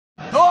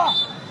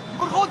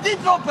moet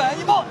niet droppen, hè.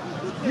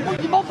 Je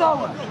moet je mond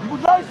houden. Je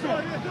moet luisteren.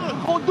 Je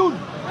moet gewoon doen.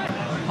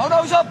 Hou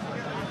nou eens op.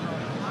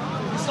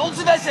 Het is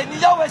onze wedstrijd, niet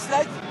jouw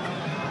wedstrijd.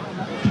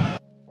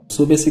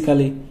 So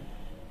basically,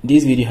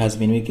 this video has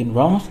been making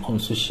rounds on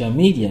social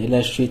media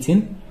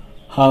illustrating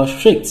how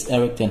strict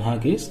Erik Ten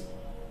Hag is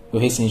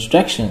with his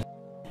instructions.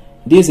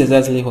 This is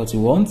exactly what he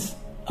wants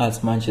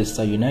at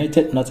Manchester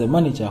United, not a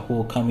manager who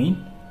will come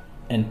in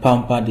and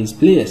pamper these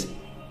players.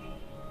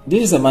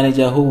 This is a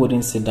manager who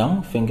wouldn't sit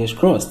down, fingers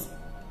crossed,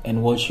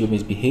 and watch you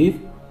misbehave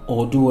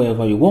or do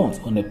whatever you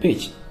want on the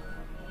pitch.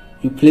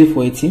 You play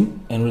for a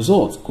team and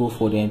results go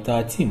for the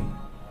entire team,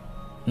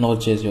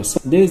 not just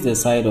yourself. This is the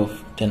side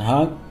of Ten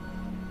Hag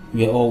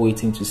we are all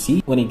waiting to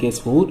see when he gets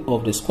hold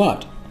of the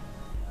squad.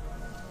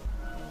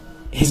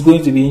 It's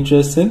going to be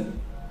interesting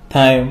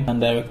time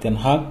under Erik Ten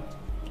Hag,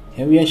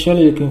 and we are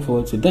surely looking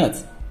forward to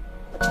that.